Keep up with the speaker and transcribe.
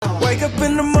Wake up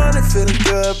in the morning feeling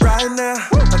good right now.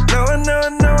 I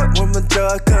know it. Where my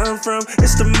joy come from?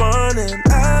 It's the morning.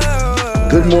 Oh.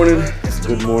 Good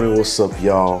morning. What's up,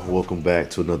 y'all? Welcome back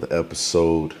to another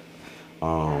episode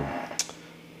of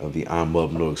the I'm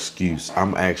Up No Excuse.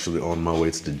 I'm actually on my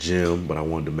way to the gym, but I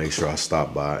wanted to make sure I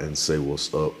stop by and say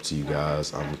what's up to you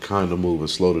guys. I'm kind of moving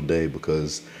slow today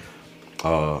because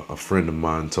a friend of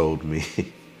mine told me,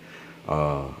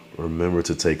 remember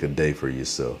to take a day for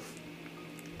yourself.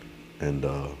 And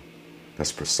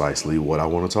that's precisely what I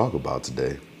want to talk about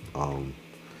today.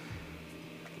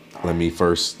 Let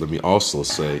me also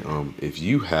say, if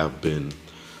you have been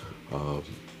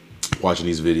watching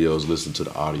these videos, listening to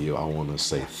the audio, I want to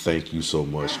say thank you so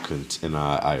much, and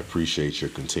I appreciate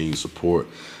your continued support.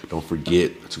 Don't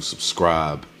forget to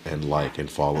subscribe and like and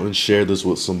follow and share this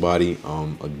with somebody.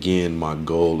 Again, my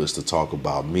goal is to talk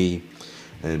about me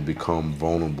and become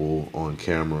vulnerable on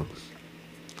camera.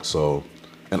 So,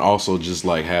 and also just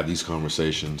like have these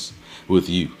conversations with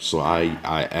you. So I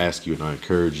ask you and I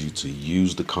encourage you to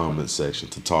use the comment section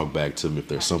to talk back to me if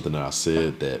there's something that I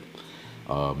said that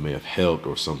may have helped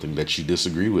or something that you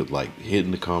disagree with. Like, hit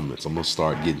in the comments. I'm gonna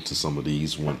start getting to some of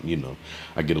these when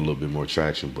I get a little bit more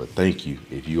traction. But thank you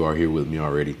if you are here with me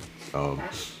already. Y'all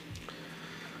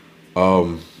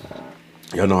know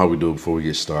how we do it before we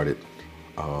get started.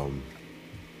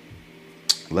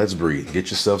 Let's breathe.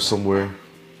 Get yourself somewhere.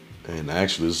 And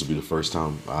actually, this will be the first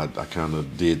time I kind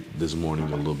of did this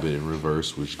morning a little bit in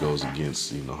reverse, which goes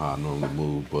against, how I normally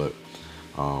move. But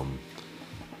I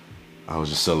was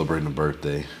just celebrating a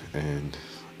birthday, and,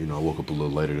 I woke up a little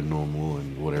later than normal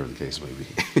and whatever the case may be.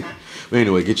 But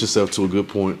anyway, get yourself to a good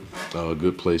point, a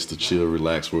good place to chill,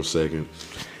 relax for a second.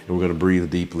 And we're going to breathe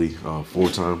deeply 4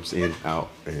 times in, out,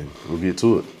 and we'll get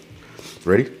to it.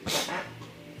 Ready?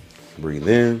 Breathe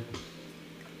in.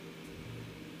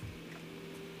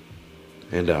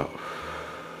 And out.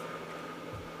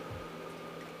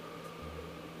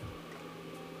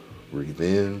 Breathe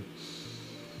in.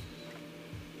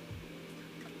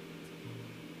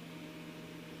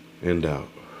 And out.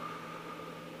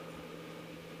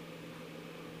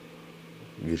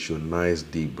 Get you a nice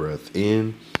deep breath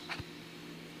in.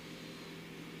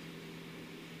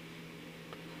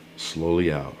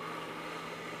 Slowly out.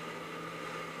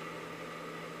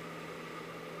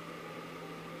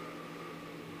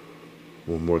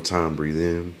 One more time, breathe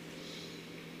in.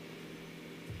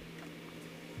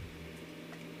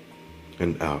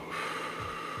 And out.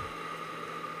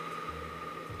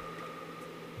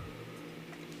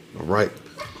 All right.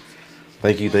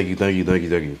 Thank you.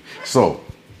 So,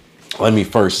 let me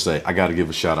first say, I got to give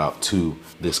a shout out to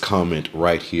this comment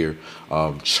right here.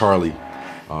 Charlie,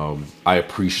 I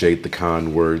appreciate the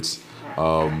kind words.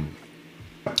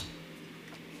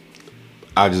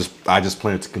 I just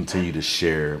plan to continue to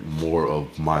share more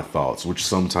of my thoughts, which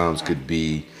sometimes could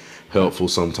be helpful,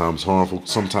 sometimes harmful,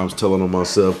 sometimes telling on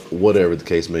myself, whatever the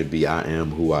case may be. I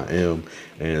am who I am,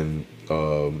 and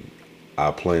I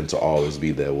plan to always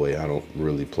be that way. I don't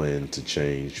really plan to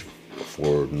change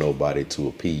for nobody, to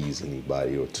appease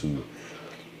anybody, or to,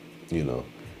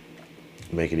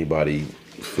 make anybody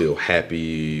feel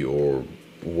happy or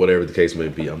whatever the case may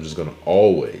be. I'm just gonna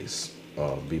always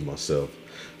be myself.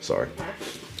 Sorry.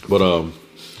 But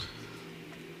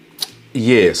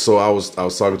yeah, so I was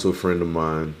talking to a friend of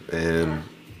mine, and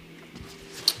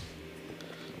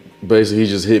basically he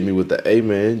just hit me with the, hey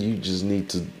man, you need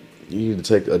to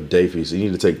take a day for yourself. You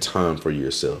need to take time for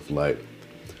yourself. Like,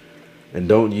 and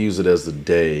don't use it as the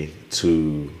day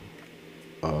to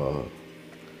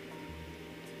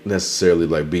necessarily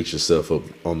like beat yourself up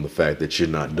on the fact that you're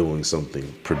not doing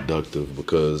something productive,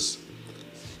 because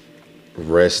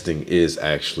resting is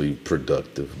actually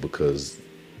productive. Because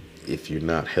if you're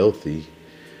not healthy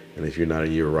and if you're not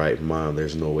in your right mind,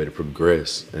 there's no way to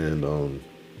progress. And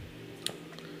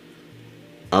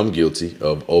I'm guilty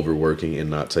of overworking and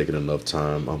not taking enough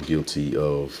time. I'm guilty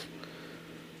of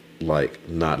like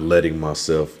not letting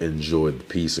myself enjoy the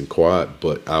peace and quiet.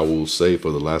 But I will say,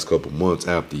 for the last couple months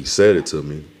after he said it to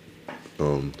me,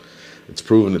 it's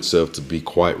proven itself to be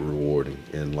quite rewarding.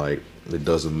 And like, it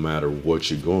doesn't matter what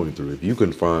you're going through. If you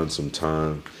can find some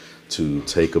time to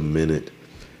take a minute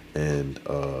and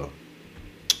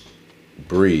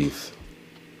breathe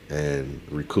and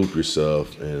recoup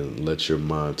yourself and let your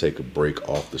mind take a break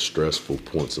off the stressful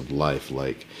points of life,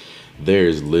 like, there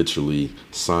is literally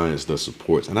science that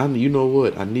supports. And you know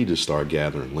what? I need to start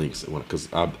gathering links, because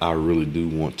I really do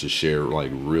want to share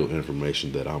like real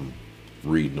information that I'm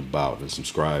reading about and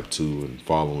subscribe to and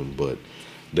following. But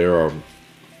there are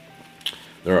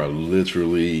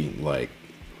literally like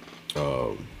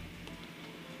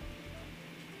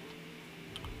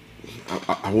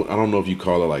I don't know if you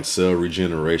call it like cell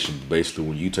regeneration. Basically,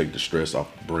 when you take the stress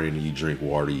off the brain and you drink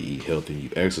water, you eat healthy, and you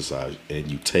exercise,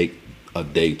 and you take a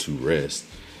day to rest,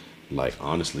 like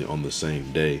honestly, on the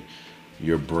same day,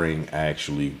 your brain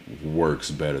actually works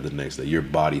better the next day. Your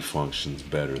body functions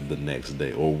better the next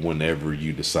day, or whenever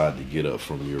you decide to get up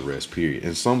from your rest period.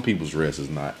 And some people's rest is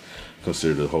not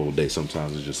considered a whole day.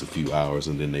 Sometimes it's just a few hours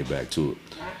and then they back to it.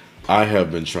 I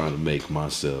have been trying to make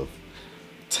myself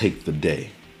take the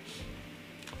day.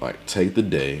 Like take the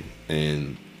day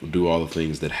and do all the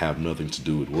things that have nothing to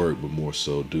do with work, but more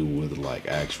so do with like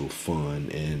actual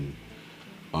fun and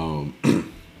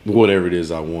whatever it is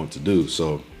I want to do.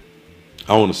 So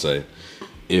I want to say,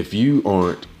 if you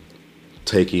aren't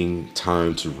taking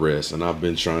time to rest, and I've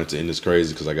been trying to, and it's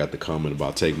crazy because I got the comment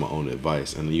about take my own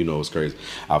advice, and you know it's crazy.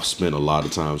 I've spent a lot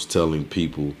of times telling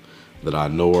people that I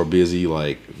know are busy,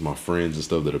 like my friends and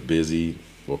stuff that are busy,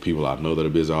 or people I know that are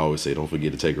busy. I always say, don't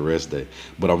forget to take a rest day.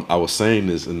 But I was saying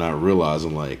this and not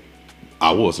realizing like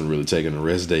I wasn't really taking a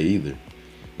rest day either,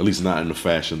 at least not in the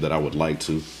fashion that I would like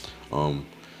to.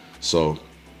 So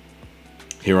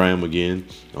here I am again.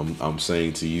 I'm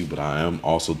saying to you, but I am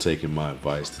also taking my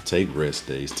advice to take rest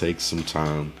days, take some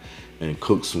time and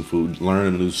cook some food,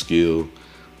 learn a new skill,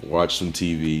 watch some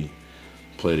TV,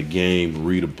 play the game,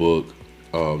 read a book,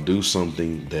 do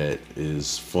something that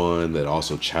is fun, that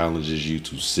also challenges you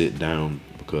to sit down,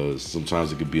 because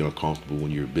sometimes it can be uncomfortable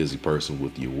when you're a busy person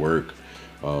with your work,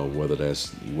 whether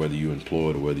you're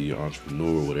employed or whether you're an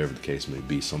entrepreneur, whatever the case may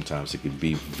be. Sometimes it can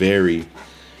be very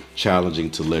challenging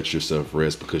to let yourself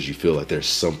rest because you feel like there's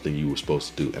something you were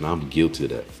supposed to do, and I'm guilty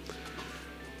of that.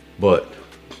 But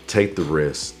take the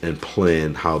rest and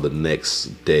plan how the next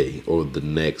day or the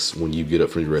next, when you get up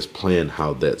from your rest, plan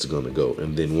how that's going to go.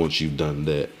 And then once you've done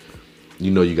that,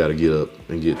 you know you got to get up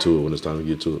and get to it when it's time to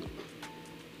get to it.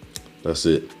 That's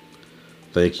it.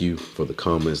 Thank you for the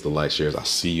comments, the likes, shares. I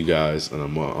see you guys, and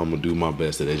I'm gonna do my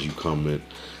best that as you comment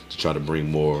to try to bring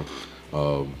more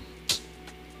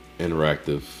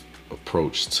interactive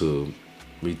approach to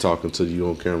me talking to you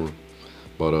on camera.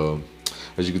 But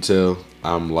as you can tell,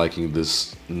 I'm liking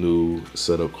this new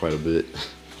setup quite a bit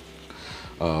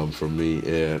for me,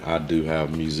 and I do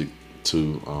have music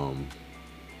too.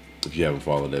 If you haven't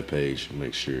followed that page,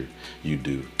 make sure you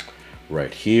do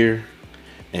right here.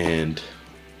 And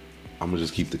I'm gonna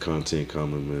just keep the content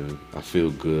coming, man. I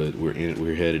feel good.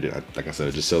 We're headed. Like I said,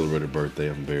 I just celebrated a birthday.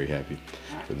 I'm very happy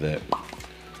for that.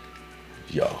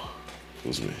 Y'all, it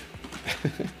was me.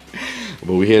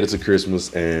 But we headed to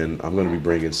Christmas, and I'm gonna be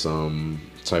bringing some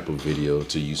type of video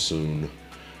to you soon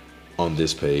on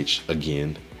this page.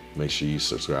 Again, make sure you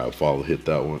subscribe, follow, hit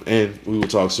that one, and we will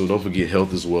talk soon. Don't forget,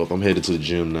 health is wealth. I'm headed to the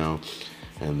gym now,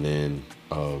 and then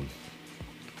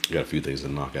got a few things to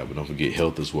knock out, but don't forget,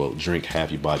 health is wealth. Drink half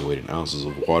your body weight in ounces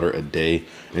of water a day,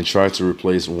 and try to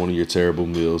replace one of your terrible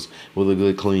meals with a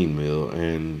good clean meal.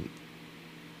 And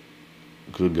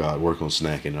good God, work on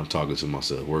snacking. I'm talking to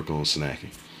myself. Work on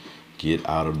snacking. Get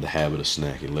out of the habit of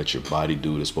snacking. Let your body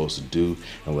do what it's supposed to do,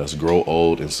 and let's grow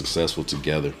old and successful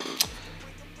together.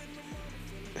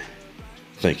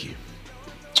 Thank you.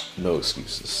 No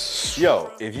excuses.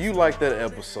 Yo, if you like that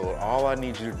episode, all I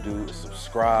need you to do is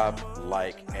subscribe,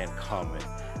 like, and comment.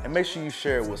 And make sure you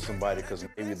share it with somebody, because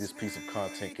maybe this piece of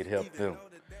content could help them.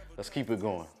 Let's keep it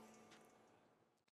going.